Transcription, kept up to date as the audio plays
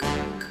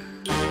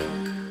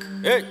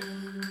Hey,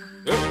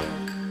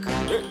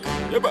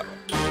 hey, but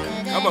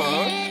come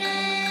on.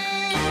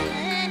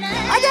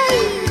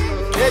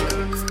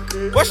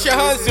 Hey, wash your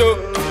hands, yo.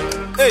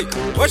 Hey,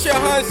 wash your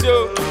hands,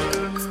 yo.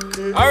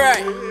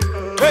 Alright.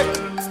 Hey,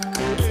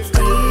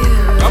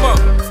 come on.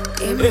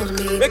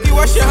 Hey, make you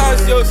wash your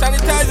hands, yo.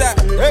 Sanitizer.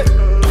 Hey,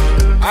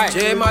 alright.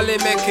 J Mali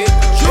make it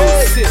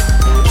juicy.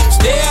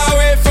 Stay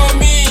away from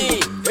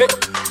me. Hey,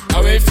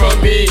 away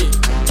from me.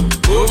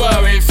 Move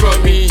away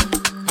from me.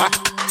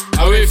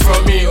 Away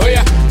from me. Oh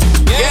yeah.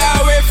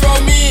 Get away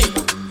from me.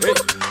 Hey,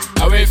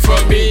 away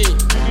from me.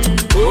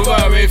 Move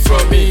away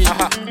from me.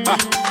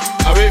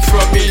 Away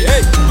from me.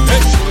 Hey,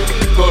 hey.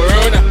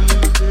 Corona.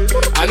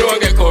 I know I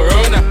get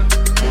corona.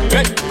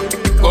 Hey,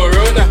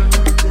 corona.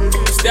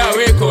 Stay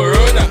away,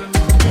 corona.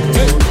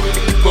 Hey,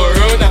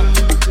 corona.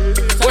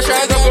 Wash your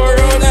hands on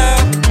corona.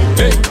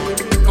 Hey,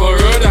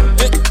 corona.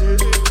 Hey,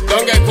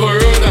 don't get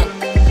corona.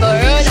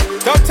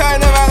 Corona. Sometimes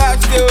never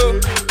last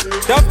you.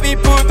 Some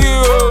people do.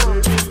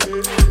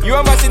 You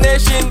want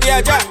vaccination,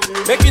 dear Jack.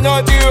 Make you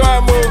not do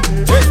one more.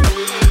 Hey,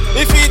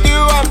 if you do,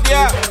 I'm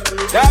there.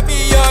 That be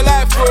your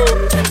life, bro.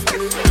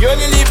 You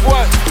only live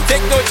once.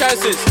 Take no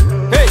chances.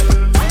 Hey,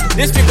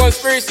 this be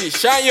conspiracy.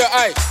 Shine your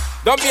eye.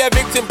 Don't be a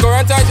victim.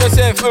 Quarantine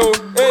yourself. Oh,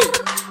 hey.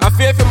 I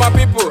fear for my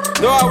people.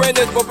 No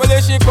awareness.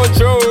 Population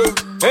control.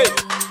 Hey,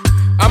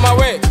 I'm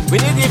aware.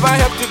 We need divine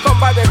help to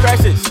combat the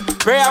crisis.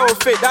 Prayer will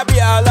faith. That be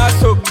our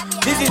last hope.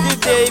 This is the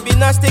day. Be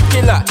nasty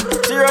killer.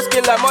 Serious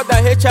killer. More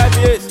than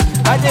HIV/AIDS.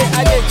 I dey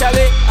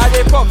chale, I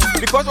dey pop.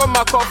 Because of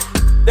my cough,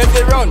 them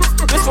they run.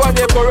 This one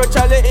they corro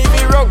chale, it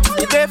be wrong.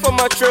 It there for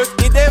my throat,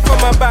 it there for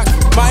my back.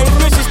 My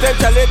immune system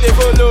chale, they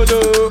go low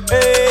low.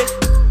 Hey,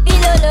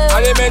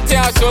 I dey maintain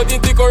a so the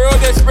corona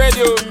they spread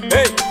yo.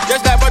 Hey,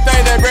 just like butter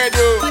in the bread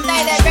yo.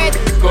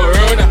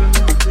 Corona,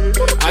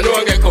 I know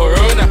I get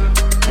corona.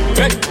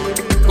 Hey,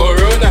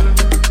 corona,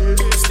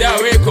 stay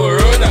away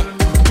corona.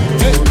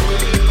 Hey,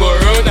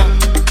 corona,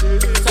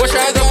 wash your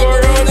hands on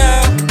corona.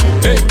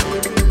 Hey,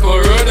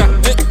 corona.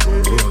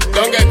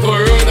 Don't get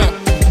corona.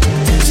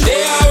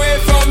 Stay away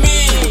from me.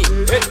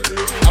 Hey,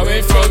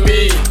 away from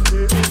me.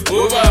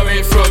 Move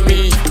away from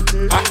me.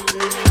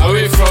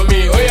 Away from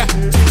me. Oh yeah.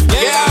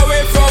 Get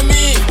away from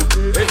me.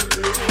 Hey,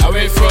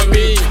 away from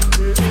me.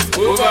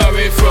 Move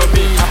away from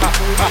me.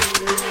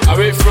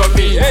 Away from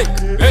me. Hey,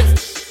 hey.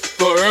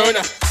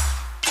 Corona.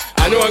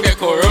 I know I get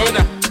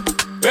corona.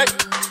 Hey,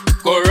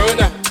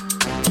 corona.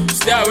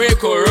 Stay away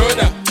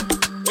corona.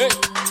 Hey,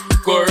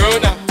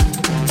 corona.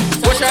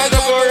 Wash out the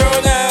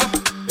corona.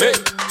 Hey.